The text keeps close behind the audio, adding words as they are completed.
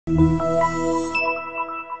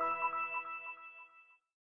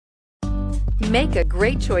Make a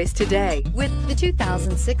great choice today with the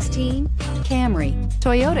 2016 Camry.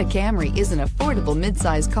 Toyota Camry is an affordable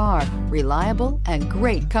midsize car, reliable and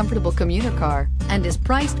great comfortable commuter car, and is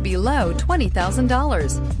priced below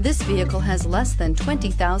 $20,000. This vehicle has less than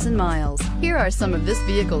 20,000 miles. Here are some of this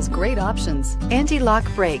vehicle's great options: anti-lock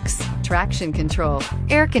brakes, traction control,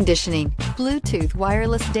 air conditioning, Bluetooth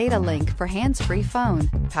wireless data link for hands-free phone,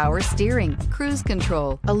 power steering, cruise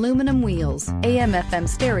control, aluminum wheels, AM/FM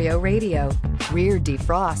stereo radio, rear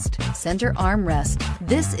defrost, center armrest.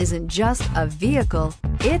 This isn't just a vehicle,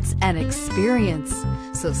 it's an experience.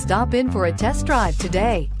 So stop in for a test drive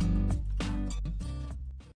today.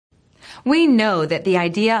 We know that the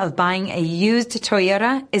idea of buying a used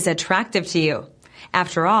Toyota is attractive to you.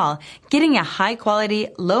 After all, getting a high-quality,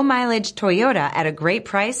 low-mileage Toyota at a great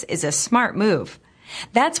price is a smart move.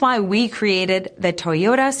 That's why we created the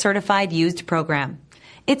Toyota Certified Used Program.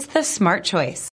 It's the smart choice.